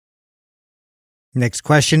Next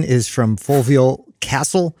question is from Fulvial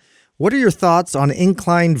Castle. What are your thoughts on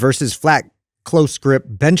incline versus flat close grip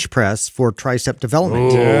bench press for tricep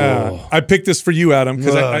development? Yeah, I picked this for you, Adam,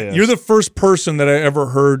 because you're the first person that I ever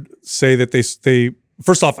heard say that they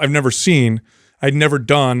first off, I'd never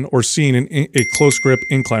done or seen a close grip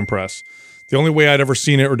incline press. The only way I'd ever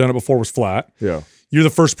seen it or done it before was flat. Yeah. You're the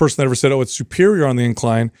first person that ever said, oh, it's superior on the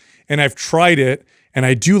incline. And I've tried it, and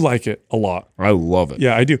I do like it a lot. I love it.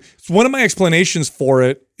 Yeah, I do. So one of my explanations for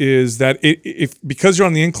it is that because you're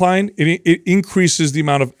on the incline, it increases the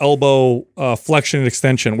amount of elbow flexion and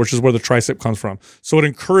extension, which is where the tricep comes from. So it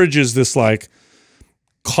encourages this like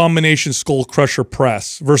combination skull crusher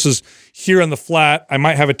press versus here on the flat, I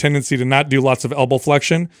might have a tendency to not do lots of elbow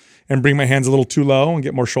flexion and bring my hands a little too low and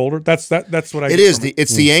get more shoulder. That's what I. It is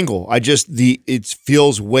it's the angle. It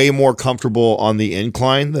feels way more comfortable on the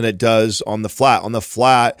incline than it does on the flat. On the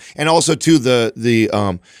flat, and also too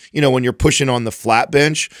you know, when you're pushing on the flat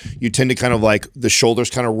bench, you tend to kind of like the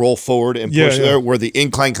shoulders kind of roll forward and push there, where the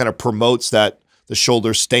incline kind of promotes that. The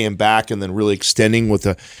shoulders staying back and then really extending with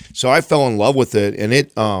the. So I fell in love with it, and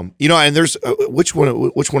it, you know, and there's which one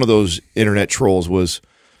of those internet trolls was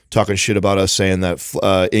talking shit about us saying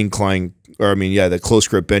that incline, or I mean, yeah, the close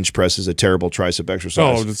grip bench press is a terrible tricep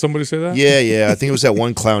exercise. Oh, did somebody say that? Yeah. I think it was that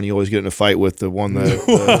one clown you always get in a fight with, the one that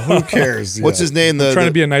who cares? What's his name? Trying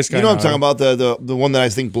to be a nice guy. You know what I'm talking about, the one that I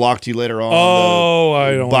think blocked you later on. Oh,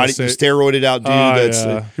 I don't want to say steroided out dude.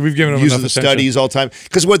 That's we've given him using the studies all the time,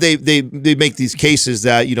 because what they make these cases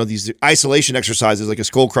that, you know, these isolation exercises like a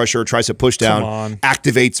skull crusher or tricep push down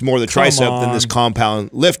activates more the tricep than this compound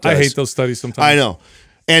lift does. I hate those studies sometimes. I know.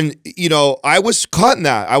 And, you know, I was caught in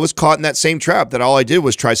that. I was caught in that same trap that all I did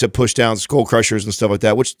was tricep push downs, skull crushers and stuff like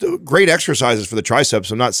that, which great exercises for the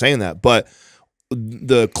triceps. I'm not saying that. But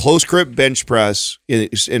the close grip bench press,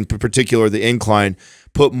 in particular the incline,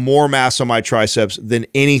 put more mass on my triceps than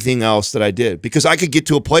anything else that I did, because I could get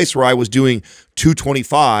to a place where I was doing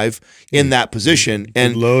 225 in that position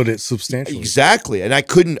and load it substantially. Exactly. And I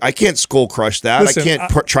can't skull crush that. Listen, I can't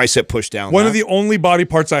tricep push down One of the only body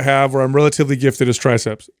parts I have where I'm relatively gifted is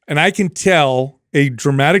triceps. And I can tell a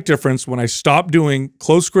dramatic difference when I stop doing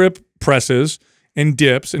close grip presses and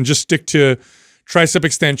dips and just stick to tricep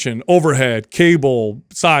extension, overhead, cable,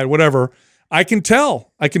 side, whatever. I can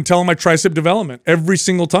tell in my tricep development every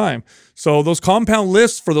single time. So those compound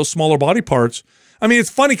lifts for those smaller body parts, I mean, it's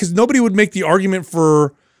funny because nobody would make the argument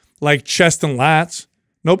for like chest and lats.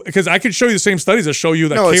 Nope, because I could show you the same studies that show you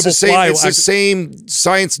that cable fly. It's the same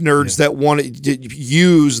science nerds that want to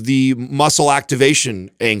use the muscle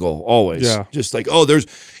activation angle always. Yeah. Just like, oh,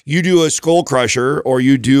 you do a skull crusher or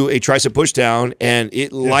you do a tricep push down and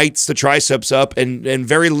it lights the triceps up and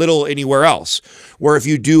very little anywhere else. Where if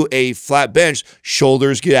you do a flat bench,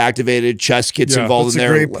 shoulders get activated, chest gets involved in there.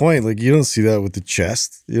 That's a great point. Like, you don't see that with the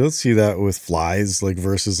chest. You don't see that with flies, like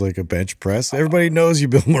versus like a bench press. Everybody knows you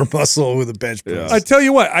build more muscle with a bench press. I tell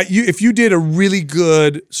you what, if you did a really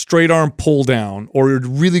good straight arm pull down or a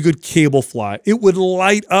really good cable fly, it would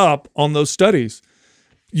light up on those studies.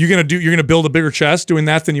 You're gonna build a bigger chest doing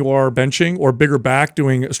that than you are benching, or bigger back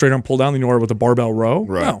doing a straight arm pull down than you are with a barbell row.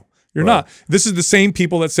 Right. No, you're not. This is the same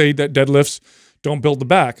people that say that deadlifts don't build the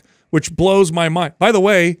back, which blows my mind. By the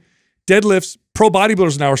way, deadlifts, pro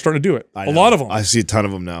bodybuilders now are starting to do it. A lot of them. I see a ton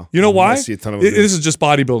of them now. You know why? I see a ton of them. This is just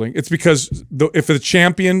bodybuilding. It's because if the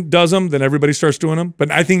champion does them, then everybody starts doing them. But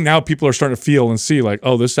I think now people are starting to feel and see like,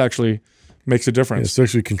 oh, this actually makes a difference. Yeah, it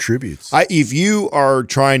actually contributes. If you are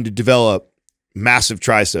trying to develop massive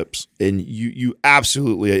triceps, and you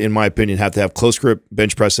absolutely, in my opinion, have to have close grip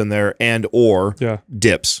bench press in there and or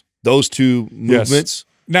dips. Those two movements.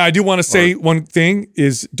 Now, I do want to say one thing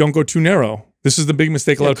is don't go too narrow. This is the big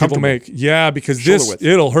mistake a lot of people make. Yeah, because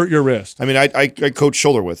it'll hurt your wrist. I mean, I coach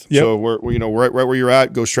shoulder width. Yep. So we're right where you're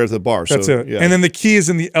at, go straight to the bar. That's so, it. Yeah. And then the key is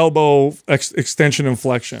in the elbow extension and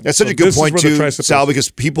flexion. That's such a good point too, Sal,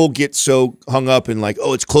 because people get so hung up in like,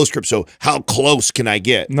 oh, it's close grip, so how close can I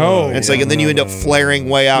get? No. And it's like, and then you end up flaring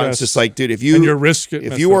way out. It's just like, dude, if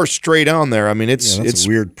you are straight on there, I mean, it's a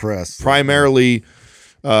weird press. Primarily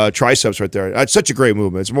triceps right there. It's such a great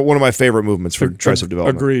movement. It's one of my favorite movements for tricep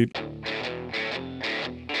development. Agreed.